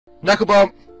Knuckle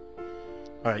bump.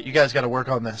 Alright, you guys gotta work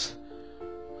on this.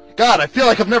 God, I feel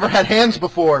like I've never had hands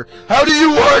before. How do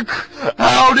you work?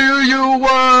 How do you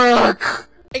work?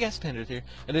 Hey guys, Panda here,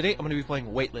 and today I'm going to be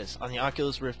playing Weightless on the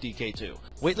Oculus Rift Dk2.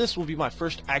 Weightless will be my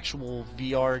first actual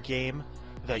VR game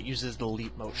that uses the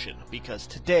leap motion, because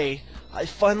today I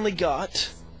finally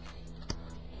got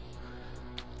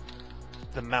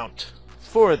the mount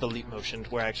for the leap motion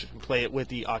where I actually can play it with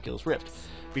the Oculus Rift.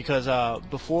 Because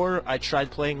before I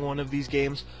tried playing one of these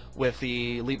games with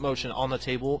the leap motion on the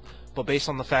table, but based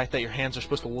on the fact that your hands are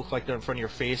supposed to look like they're in front of your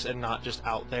face and not just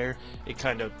out there, it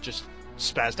kind of just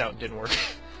spazzed out and didn't work.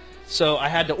 So I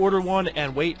had to order one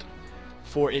and wait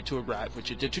for it to arrive,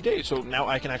 which it did today. So now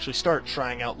I can actually start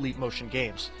trying out leap motion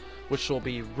games, which will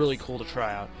be really cool to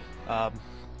try out.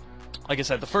 Like I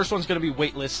said, the first one's going to be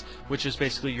Weightless, which is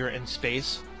basically you're in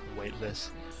space,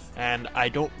 weightless, and I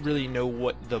don't really know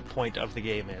what the point of the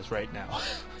game is right now.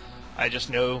 I just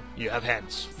know you have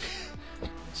hands.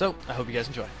 So, I hope you guys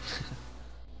enjoy.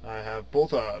 I have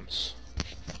both arms.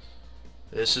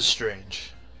 This is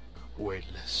strange.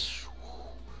 Weightless.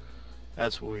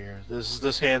 That's weird.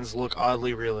 This hands look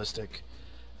oddly realistic.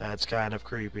 That's kind of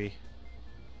creepy.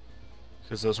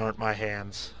 Because those aren't my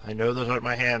hands. I know those aren't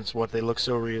my hands. What, they look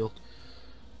so real.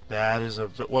 That is a...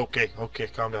 Okay,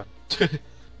 calm down.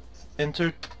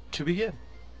 Enter to begin.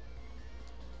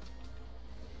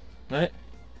 Right?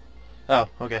 Oh,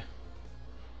 okay.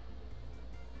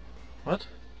 What?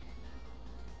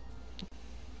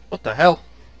 What the hell?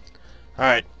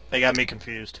 Alright, they got me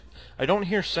confused. I don't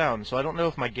hear sound, so I don't know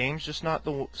if my game's just not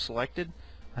selected.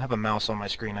 I have a mouse on my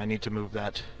screen. I need to move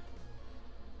that.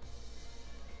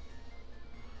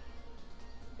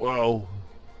 Whoa.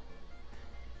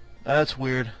 That's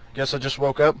weird. Guess I just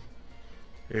woke up.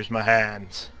 Here's my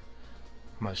hands.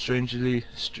 My strangely...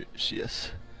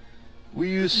 yes. We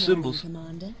use symbols.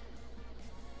 Commander.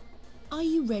 Are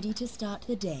you ready to start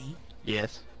the day?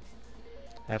 Yes.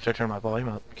 I have to turn my volume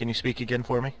up. Can you speak again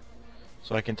for me?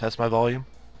 So I can test my volume?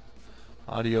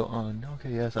 Audio on.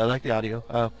 Okay, yes, I like the audio.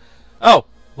 Oh!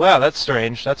 Wow, that's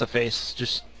strange. That's a face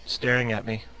just staring at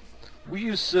me. We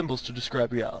use symbols to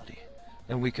describe reality,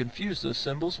 and we confuse those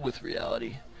symbols with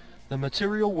reality. The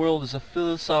material world is a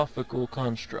philosophical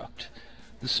construct.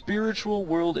 The spiritual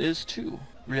world is too.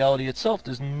 Reality itself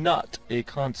is not a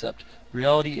concept.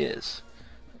 Reality is.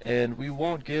 And we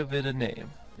won't give it a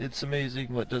name. It's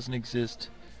amazing what doesn't exist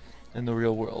in the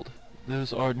real world.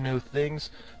 Those are no things,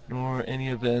 nor any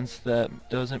events. That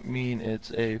doesn't mean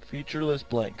it's a featureless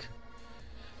blank.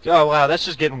 Oh wow, that's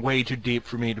just getting way too deep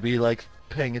for me to be like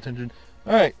paying attention.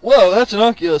 Alright, whoa, that's an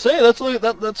Oculus. Hey, that's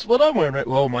what I'm wearing right.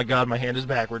 Oh my god, my hand is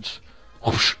backwards.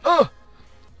 Whoosh,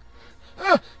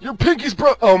 your pinky's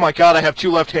broke. Oh my god, I have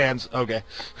two left hands. Okay.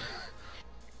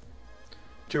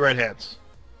 Two right hands.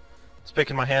 It's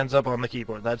picking my hands up on the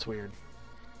keyboard. That's weird.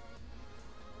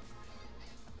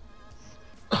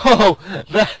 Oh,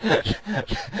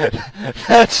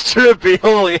 that's trippy.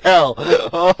 Holy hell.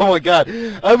 Oh my god.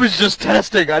 I was just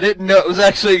testing. I didn't know it was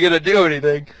actually going to do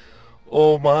anything.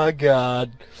 Oh my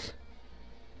god.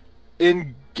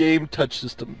 In-game touch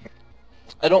system.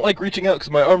 I don't like reaching out because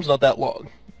my arm's not that long.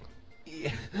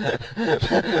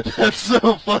 That's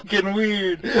so fucking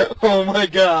weird. Oh my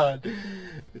god.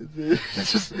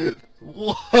 It's just...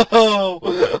 Whoa.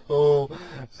 Oh,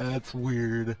 that's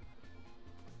weird.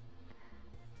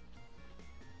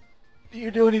 Do you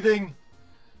do anything?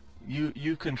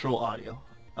 You control audio.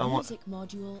 Music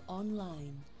module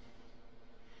online.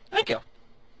 Thank you.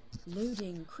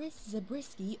 Loading Chris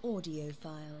Zabriskie audio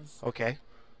files. Okay.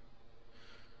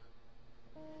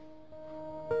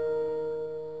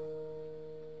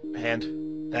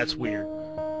 Hand. That's weird.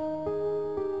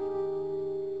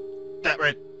 That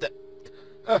right. That.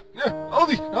 All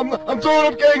these. I'm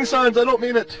throwing up gang signs. I don't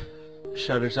mean it.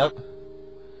 Shutters up.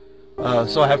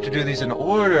 So I have to do these in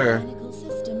order. Mechanical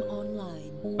system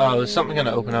online. Oh, is something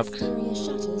gonna open up? Exterior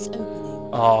shutters opening.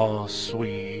 Oh,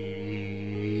 sweet.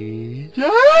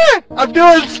 Yeah! I'm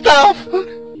doing stuff!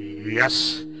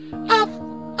 Yes.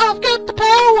 I've got the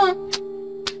power!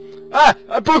 Ah!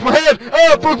 I broke my hand!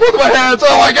 Oh, I broke both of my hands!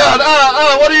 Oh my god!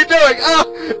 What are you doing?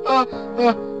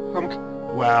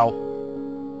 Wow.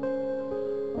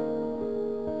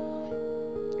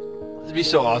 It'd be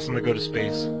so awesome to go to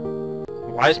space.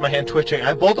 Why is my hand twitching? I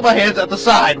have both of my hands at the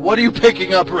side! What are you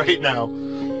picking up right now?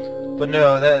 But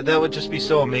no, that would just be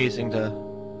so amazing to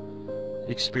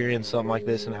experience something like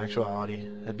this in actuality.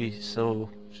 That'd be so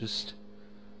just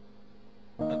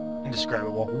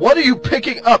indescribable. What are you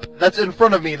picking up that's in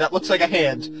front of me that looks like a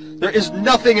hand? There is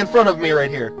nothing in front of me right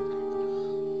here.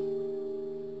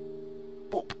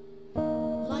 Boop.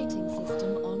 Lighting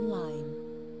system online.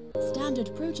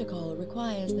 Standard protocol. protocol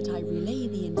requires that I relay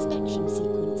the inspection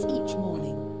sequence each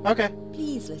morning. Okay.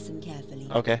 Please listen carefully.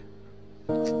 Okay.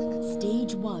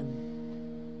 Stage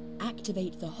 1.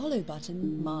 Activate the hollow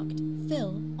button marked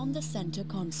Fill on the center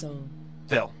console.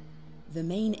 Phil. The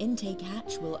main intake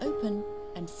hatch will open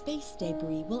and space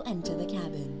debris will enter the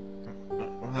cabin.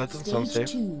 Well, that doesn't sound Stage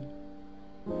safe. 2.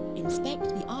 Inspect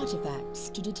the artifacts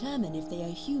to determine if they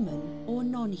are human or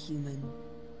non-human.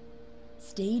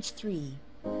 Stage 3.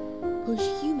 Push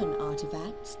human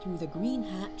artifacts through the green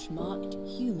hatch marked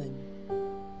Human.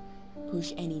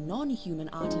 Push any non-human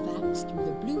artifacts through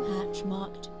the blue hatch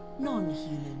marked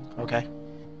Non-Human. Okay.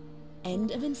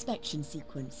 End of inspection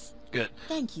sequence. Good.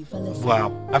 Thank you for listening.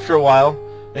 Wow. After a while,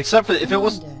 except for if it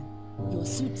was... Commander, your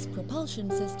suit's propulsion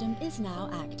system is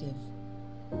now active.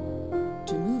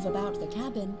 To move about the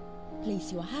cabin,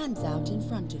 place your hands out in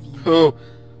front of you. Oh.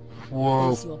 Whoa.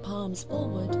 Place your palms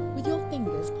forward with your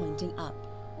fingers pointing up.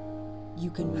 You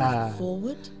can move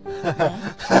forward,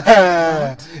 left,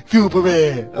 right,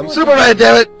 Superman! I'm or Superman, down,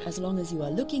 damn it! as long as you are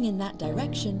looking in that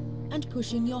direction and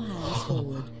pushing your hands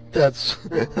forward. This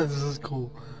is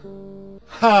cool.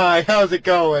 Hi, how's it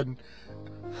going?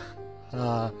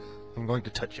 I'm going to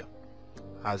touch you.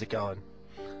 How's it going?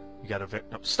 You got a very...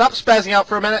 No, stop spazzing out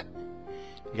for a minute!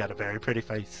 You got a very pretty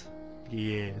face.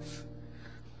 Yes.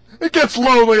 It gets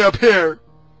lonely up here!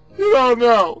 You don't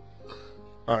know!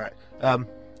 Alright,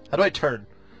 how do I turn?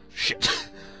 Shit.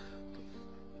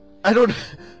 I don't...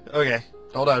 Okay,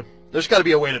 hold on. There's gotta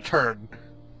be a way to turn.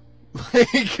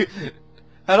 Like...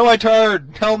 How do I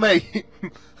turn? Tell me!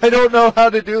 I don't know how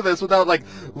to do this without, like,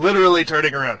 literally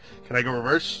turning around. Can I go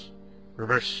reverse?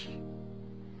 Reverse.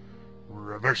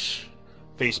 Reverse.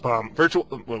 Facepalm. Virtual...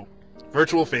 Whoa.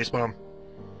 Virtual facepalm.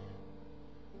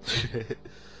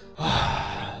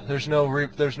 There's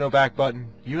no back button.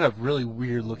 You have really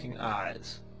weird looking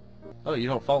eyes. Oh, you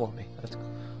don't follow me. I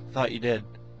thought you did.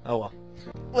 Oh well.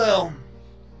 Well,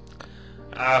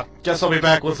 guess I'll be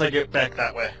back once I get back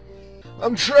that way.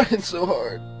 I'm trying so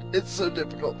hard. It's so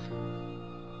difficult.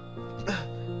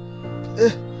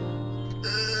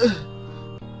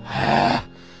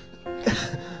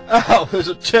 Oh, there's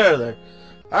a chair there.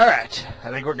 Alright,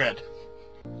 I think we're good.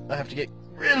 I have to get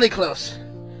really close.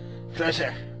 Right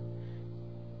there.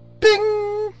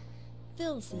 Bing!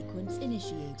 Fill sequence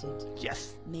initiated.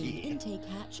 Yes. Main Yeah. intake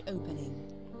hatch opening.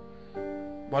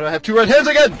 Why do I have two right hands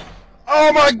again?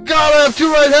 Oh my god, I have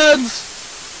two right hands!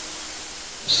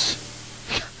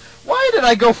 Why did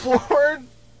I go forward?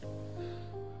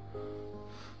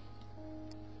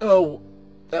 Oh,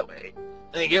 that way.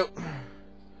 Thank you.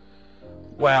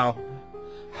 Wow.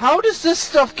 How does this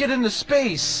stuff get into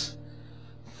space?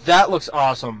 That looks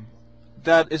awesome.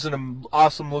 That is an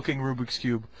awesome looking Rubik's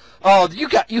Cube. Oh,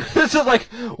 this is like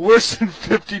worse than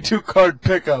 52 card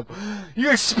pickup.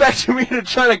 You expected me to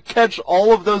try to catch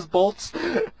all of those bolts?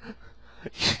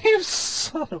 You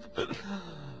son of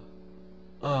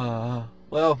a...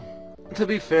 well, to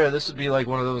be fair, this would be like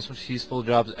one of those most peaceful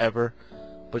jobs ever,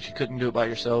 but you couldn't do it by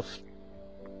yourself.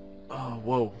 Oh,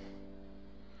 whoa.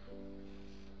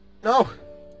 No!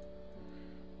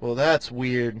 Well, that's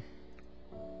weird.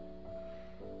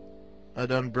 I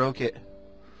done broke it.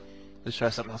 Let's try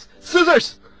something else.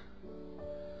 Scissors!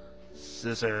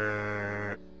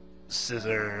 Scissor.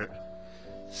 Scissor.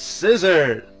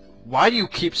 Scissor! Why do you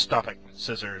keep stopping?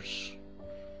 Scissors.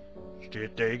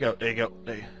 There you go. There you go.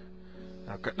 There you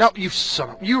go. Okay. No, you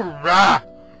son of... You rah!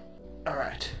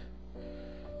 Alright.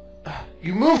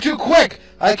 You move too quick!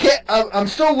 I can't... I'm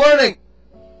still learning!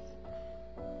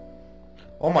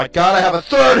 Oh my god, I have a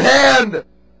third hand!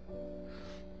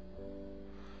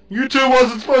 You two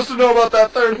wasn't supposed to know about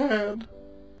that third hand.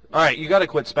 Alright, you gotta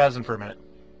quit spazzing for a minute.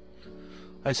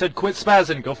 I said quit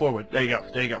spazzing, go forward. There you go,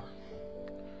 there you go.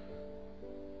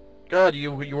 God, you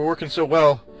were working so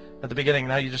well at the beginning,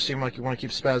 now you just seem like you want to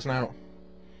keep spazzing out.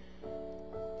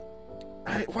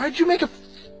 Why'd you make a...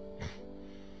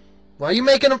 Why are you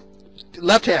making a...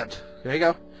 Left hand. There you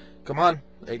go. Come on.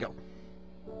 There you go.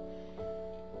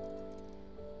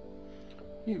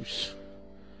 Use.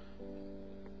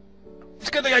 It's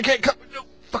a good thing I can't come... No,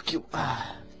 fuck you.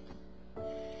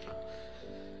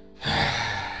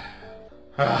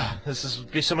 This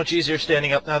would be so much easier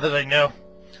standing up now that I know.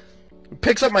 It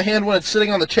picks up my hand when it's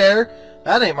sitting on the chair.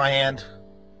 That ain't my hand.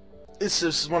 This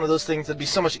is one of those things that'd be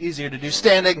so much easier to do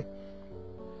standing.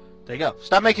 There you go.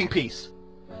 Stop making peace.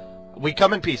 We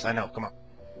come in peace. I know. Come on.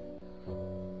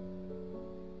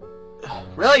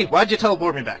 Really? Why'd you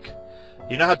teleport me back?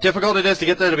 You know how difficult it is to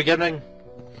get there at the beginning?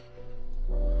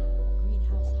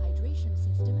 Greenhouse hydration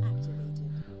system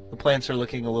activated. The plants are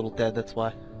looking a little dead, that's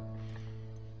why.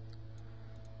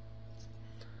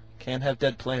 Can't have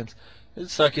dead plants. It'd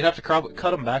suck. You'd have to cut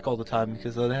them back all the time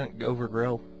because they didn't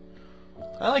overgrow.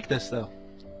 I like this though.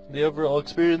 The overall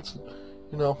experience,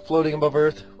 you know, floating above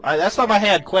Earth. That's not my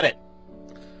hand. Quit it.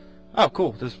 Oh,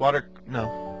 cool. There's water. No.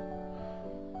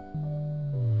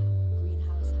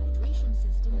 Greenhouse hydration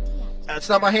system deactivated. That's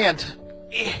not my hand.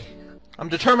 I'm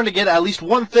determined to get at least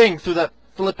one thing through that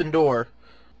flippin' door.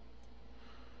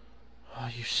 Oh,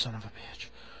 you son of a bitch.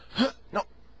 No.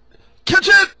 Catch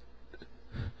it!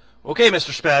 Okay,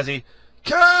 Mr. Spazzy.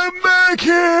 Come back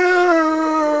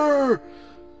here!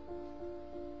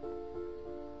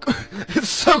 It's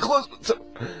so close.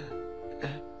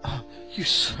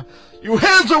 You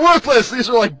hands are worthless! These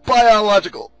are like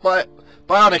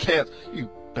bionic hands. You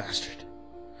bastard.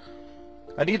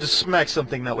 I need to smack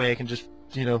something, that way I can just,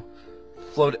 you know,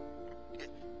 float it.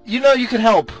 You know you can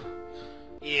help.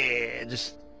 Yeah,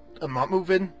 just... I'm not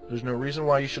moving. There's no reason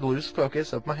why you should lose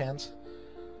focus of my hands.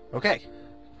 Okay.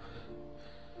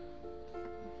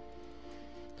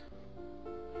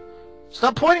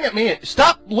 Stop pointing at me.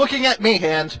 Stop looking at me,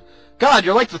 hand. God,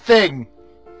 you're like the thing.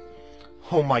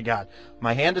 Oh my God.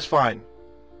 My hand is fine.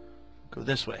 Go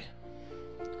this way.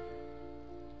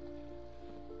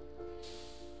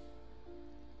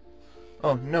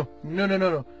 Oh, no. No, no, no,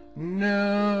 no.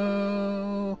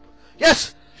 No.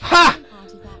 Yes! Ha!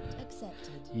 Artifact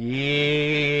accepted.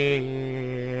 Yeah.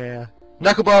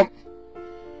 Knuckle bump.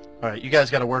 Alright, you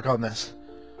guys gotta work on this.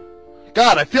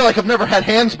 God, I feel like I've never had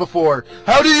hands before.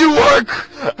 How do you work?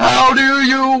 How do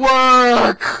you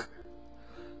work?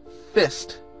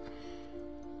 Fist.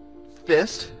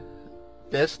 Fist.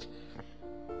 Fist.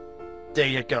 There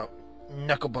you go.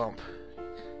 Knuckle bump.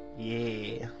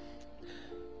 Yeah.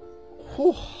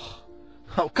 Whew.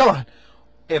 Oh, come on.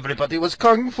 Everybody was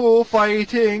kung fu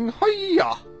fighting.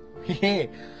 Hiya.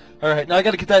 Alright, now I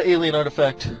gotta get that alien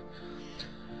artifact.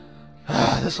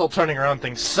 This whole turning around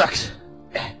thing sucks.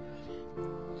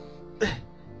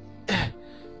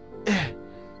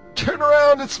 Turn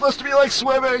around, it's supposed to be like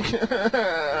swimming.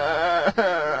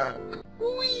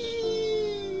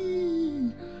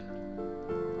 Whee!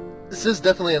 This is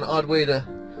definitely an odd way to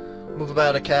move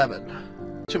about a cabin.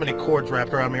 Too many cords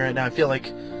wrapped around me right now. I feel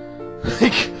like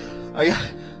I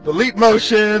got the leap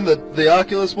motion, the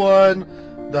Oculus one,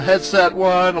 the headset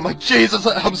one. I'm like, Jesus,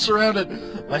 I'm surrounded.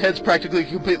 My head's practically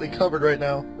completely covered right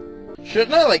now.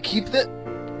 Shouldn't I, like, keep it?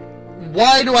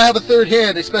 Why do I have a third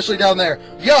hand, especially down there?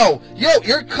 Yo,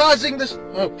 you're causing this.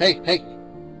 Oh, hey.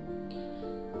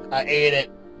 I ate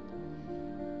it.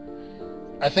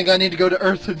 I think I need to go to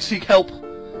Earth and seek help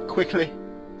quickly.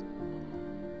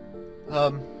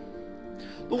 But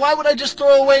why would I just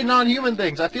throw away non-human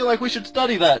things? I feel like we should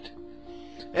study that.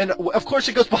 And of course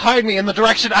it goes behind me in the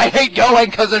direction I hate going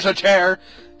because there's a chair.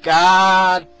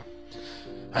 God.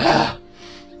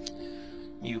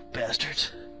 You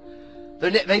bastards.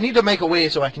 They need to make a way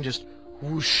so I can just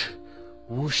whoosh,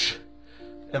 whoosh,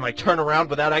 and like turn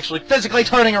around without actually physically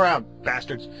turning around.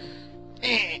 Bastards.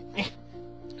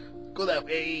 Go that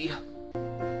way.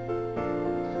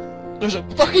 There's a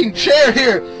fucking chair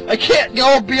here! I can't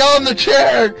go beyond the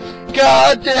chair!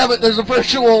 God damn it, there's a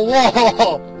virtual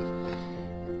wall!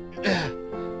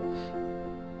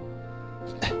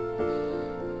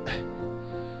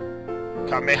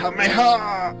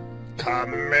 Kamehameha!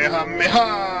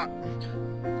 Kamehameha!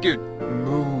 Dude,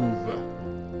 move.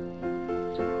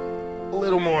 A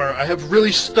little more. I have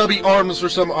really stubby arms for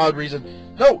some odd reason.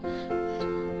 No!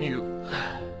 You...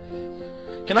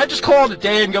 Can I just call it a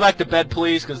day and go back to bed,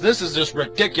 please? Because this is just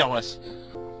ridiculous.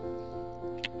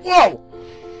 Whoa!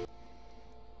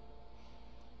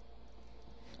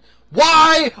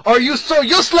 Why are you so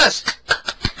useless?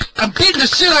 I'm beating the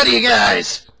shit out of you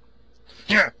guys!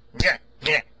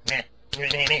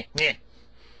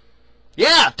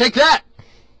 Yeah, take that!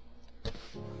 You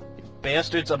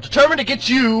bastards, I'm determined to get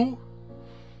you!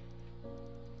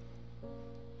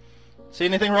 See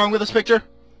anything wrong with this picture?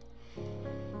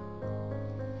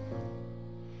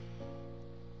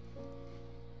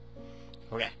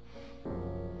 Okay.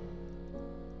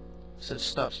 It says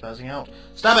stop spazzing out.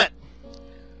 Stop it!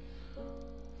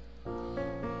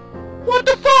 What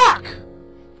the fuck?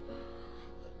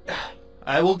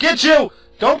 I will get you!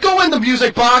 Don't go in the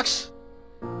music box!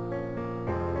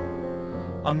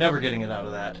 I'm never getting it out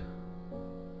of that.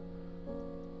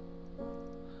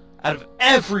 Out of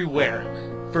everywhere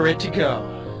for it to go.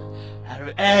 Out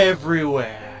of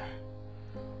everywhere.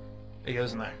 It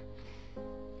goes in there.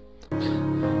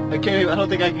 I don't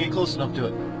think I can get close enough to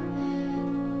it.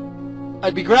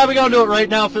 I'd be grabbing onto it right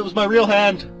now if it was my real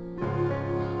hand.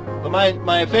 But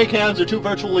my fake hands are too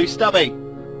virtually stubby.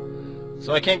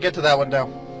 So I can't get to that one now.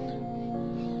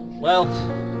 Well,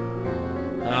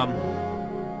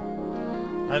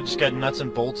 I just got nuts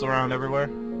and bolts around everywhere.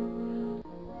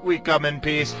 We come in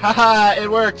peace. Haha,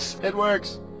 it works! It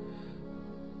works!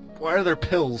 Why are there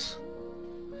pills?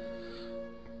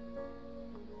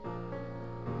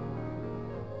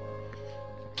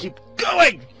 Keep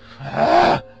going!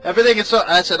 Ah, everything is so...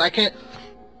 I said, I can't...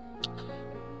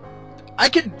 I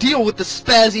can deal with the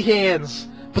spazzy hands,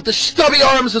 but the stubby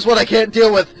arms is what I can't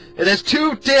deal with. It is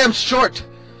too damn short.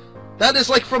 That is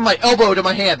like from my elbow to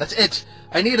my hand. That's it.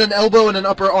 I need an elbow and an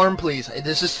upper arm, please.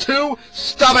 This is too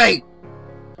stubby.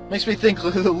 Makes me think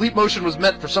the leap motion was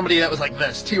meant for somebody that was like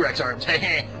this. T-Rex arms.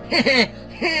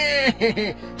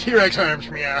 T-Rex arms.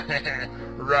 Meow.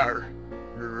 Rawr.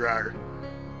 Rawr.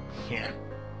 Yeah.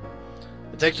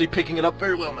 It's actually picking it up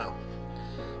very well now.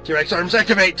 T-Rex arms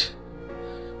activate.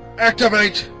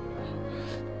 Activate.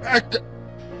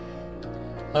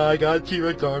 I got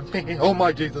T-Rex arms. Oh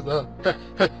my Jesus.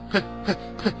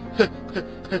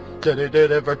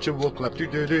 Virtual clap.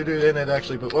 And it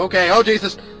actually... Okay, oh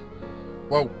Jesus.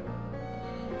 Whoa.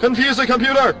 Confuse the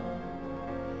computer!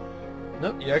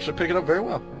 Nope, you actually pick it up very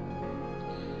well.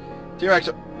 T-Rex...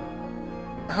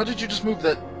 How did you just move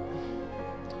that?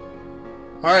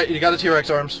 Alright, you got a T-Rex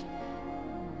arms.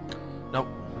 Nope.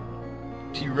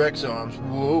 T-Rex arms.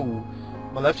 Whoa.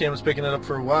 My left hand was picking it up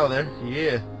for a while there.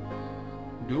 Yeah.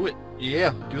 Do it.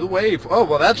 Yeah. Do the wave. Oh,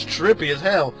 well that's trippy as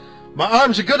hell. My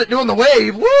arms are good at doing the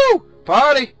wave. Woo!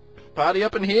 Party! Party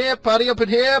up in here, party up in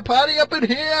here, party up in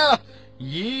here!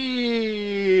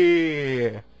 Yeah!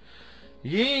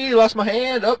 Yeah! Lost my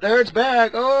hand. Oh, there it's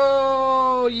back.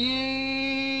 Oh, yeah!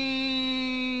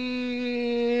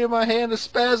 My hand is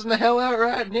spazzing the hell out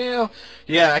right now.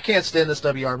 Yeah, I can't stand this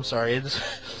W arm. Sorry.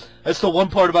 That's the one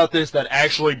part about this that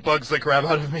actually bugs the crap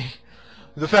out of me.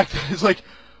 The fact that it's like,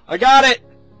 I got it!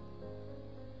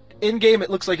 In-game, it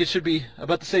looks like it should be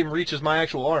about the same reach as my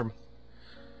actual arm.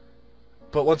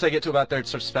 But once I get to about there, it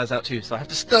starts to spaz out too, so I have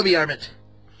to stubby arm it.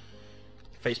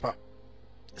 Facepalm.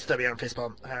 Stubby arm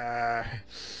facepalm.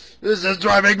 This is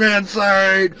driving me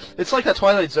insane! It's like that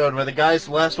Twilight Zone where the guy's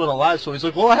the last one alive, so he's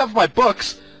like, well, I have my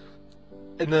books!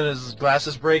 And then his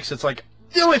glasses breaks, it's like,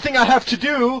 the only thing I have to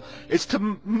do is to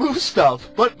move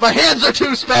stuff, but my hands are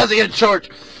too spazzy and short!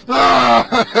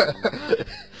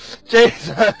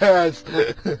 Jesus!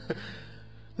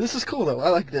 This is cool though, I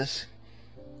like this.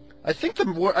 I think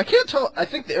I can't tell, I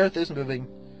think the Earth is moving.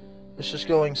 It's just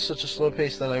going such a slow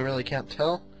pace that I really can't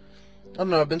tell. I don't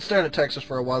know, I've been staring at Texas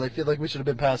for a while, I feel like we should have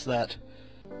been past that.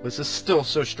 But this is still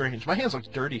so strange. My hands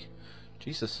look dirty.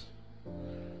 Jesus.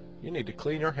 You need to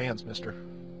clean your hands, mister.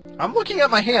 I'm looking at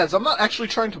my hands, I'm not actually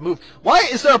trying to move. Why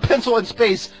is there a pencil in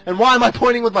space, and why am I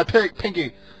pointing with my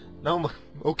pinky? No,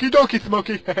 okie dokie,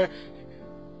 Smokey.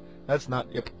 That's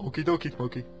not, yep, okie dokie,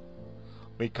 Smokey.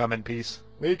 We come in peace.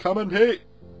 We come in peace.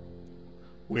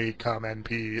 We come in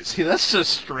peace. See, that's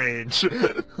just strange.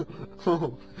 It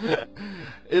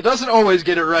doesn't always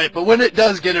get it right, but when it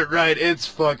does get it right, it's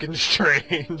fucking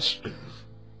strange.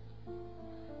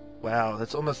 Wow,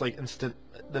 that's almost like instant.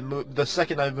 The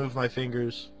second I move my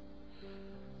fingers,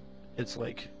 it's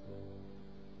like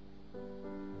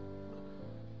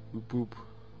boop boop.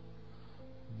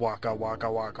 Waka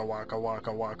waka waka waka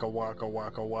waka waka waka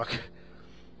waka waka.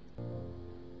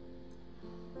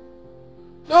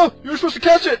 No! You were supposed to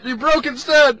catch it! You broke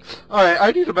instead! Alright, I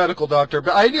need a medical doctor,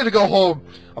 but I need to go home.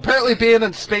 Apparently being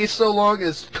in space so long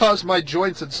has caused my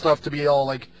joints and stuff to be all,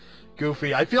 like,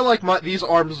 goofy. I feel like these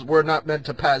arms were not meant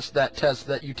to pass that test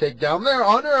that you take down there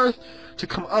on Earth to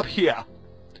come up here.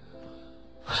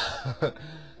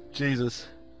 Jesus.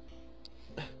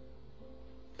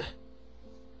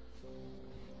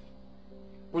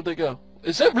 Where'd they go?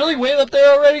 Is that really way up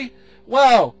there already?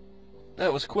 Wow!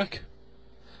 That was quick.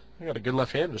 I got a good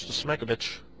left hand just to smack a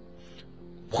bitch.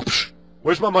 Whoosh!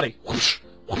 Where's my money? Whoosh!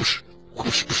 Whoosh!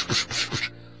 Whoosh! Whoosh! Whoosh! Whoosh!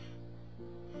 Whoosh!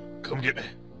 Come get me.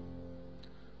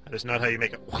 That is not how you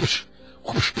make it. Whoosh!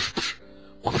 Whoosh! Whoosh!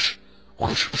 Whoosh!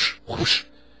 Whoosh! Whoosh! Whoosh!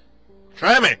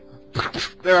 Try me!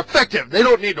 They're effective! They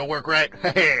don't need to work right!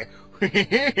 Hey!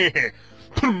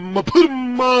 Put 'em up! Put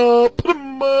 'em up! Put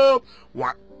 'em up!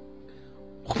 What?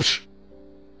 Whoosh!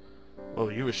 Oh,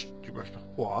 you wish you brushed off.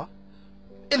 What?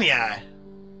 In the eye!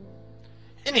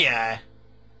 In the eye.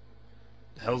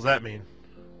 The hell's that mean?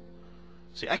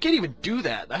 See, I can't even do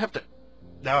that. I have to...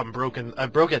 Now I'm broken. I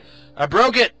broke it. I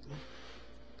broke it!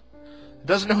 It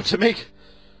doesn't know what to make.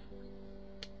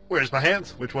 Where's my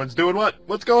hands? Which one's doing what?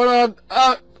 What's going on?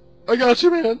 I got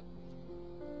you, man.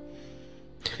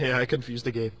 Yeah, I confused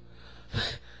the game.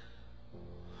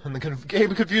 And the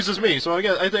game confuses me, so I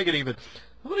take it even.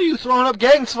 What are you throwing up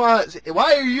gang signs?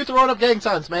 Why are you throwing up gang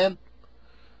signs, man?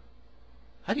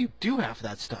 How do you do half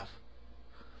that stuff?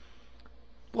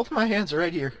 Both of my hands are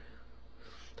right here.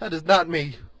 That is not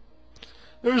me.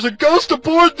 There's a ghost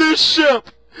aboard this ship,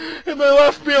 and they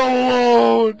left me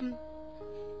alone.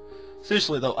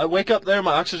 Seriously though, I wake up there,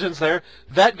 my oxygen's there.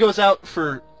 That goes out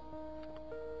for...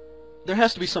 There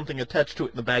has to be something attached to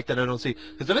it in the back that I don't see.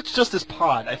 Because if it's just this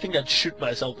pod, I think I'd shoot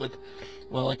myself with...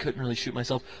 Well, I couldn't really shoot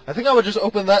myself. I think I would just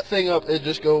open that thing up and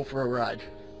just go for a ride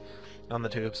on the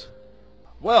tubes.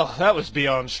 Well, that was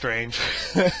beyond strange.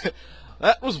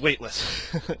 That was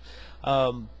Weightless.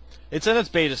 It's in its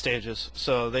beta stages,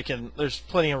 so there's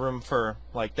plenty of room for,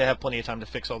 like, they have plenty of time to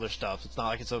fix all their stuff. It's not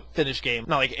like it's a finished game.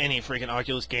 Not like any freaking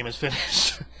Oculus game is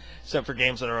finished. Except for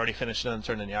games that are already finished and then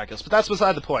turned in the Oculus. But that's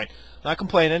beside the point. Not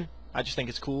complaining. I just think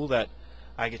it's cool that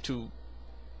I get to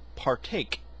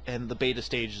partake in the beta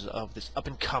stages of this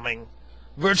up-and-coming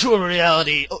virtual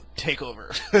reality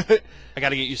takeover. I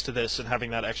gotta get used to this and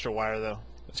having that extra wire, though.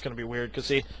 It's gonna be weird, because,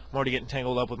 see, I'm already getting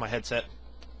tangled up with my headset.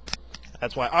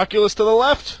 That's why Oculus to the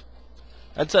left,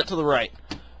 headset to the right.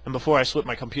 And before I flipped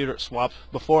my computer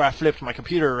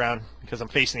around, because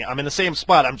I'm in the same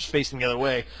spot, I'm just facing the other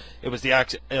way, it was the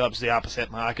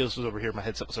opposite. My Oculus was over here, my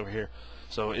headset was over here.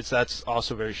 So that's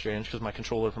also very strange, because my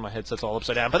controller for my headset's all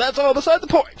upside down, but that's all beside the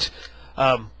point!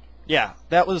 Yeah,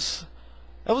 that was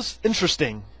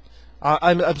interesting.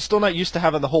 I'm still not used to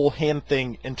having the whole hand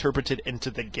thing interpreted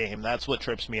into the game. That's what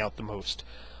trips me out the most.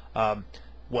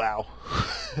 Wow.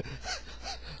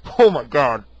 Oh my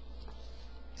god.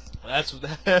 I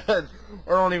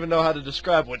don't even know how to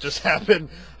describe what just happened.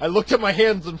 I looked at my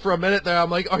hands and for a minute there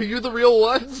I'm like, are you the real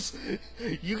ones?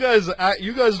 You guys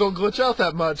don't glitch out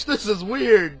that much. This is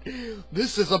weird.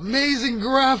 This is amazing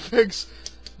graphics.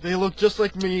 They look just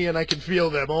like me and I can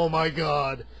feel them. Oh my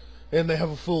god. And they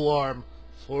have a full arm.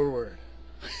 Forward.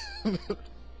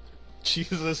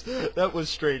 Jesus, that was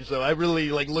strange though. I really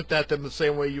looked at them the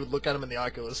same way you would look at them in the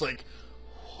Oculus, like,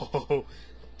 whoa,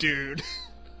 dude.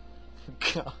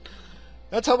 God.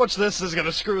 That's how much this is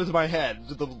gonna screw with my head.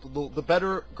 The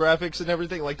better graphics and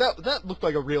everything, like that looked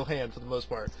like a real hand for the most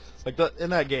part. Like in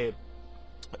that game.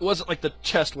 It wasn't like the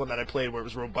chest one that I played where it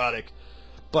was robotic,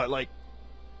 but like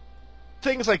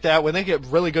things like that, when they get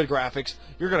really good graphics,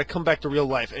 you're gonna come back to real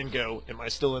life and go, am I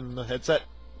still in the headset?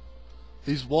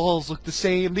 These walls look the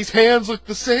same. These hands look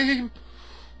the same.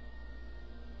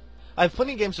 I have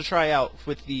plenty of games to try out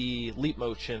with the leap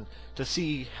motion to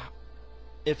see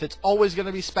if it's always going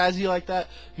to be spazzy like that.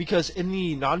 Because in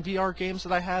the non-VR games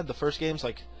that I had, the first games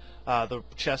like the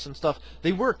chess and stuff,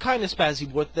 they were kind of spazzy,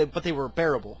 but they were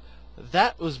bearable.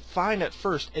 That was fine at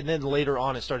first, and then later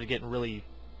on it started getting really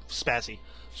spazzy.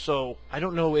 So I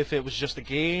don't know if it was just the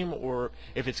game or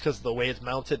if it's because of the way it's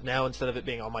mounted now. Instead of it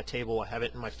being on my table, I have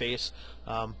it in my face.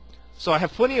 So I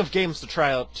have plenty of games to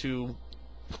try out to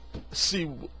see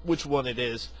which one it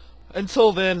is.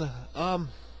 Until then,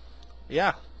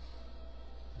 yeah.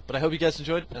 But I hope you guys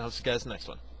enjoyed, and I'll see you guys in the next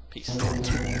one. Peace.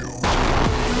 Continue.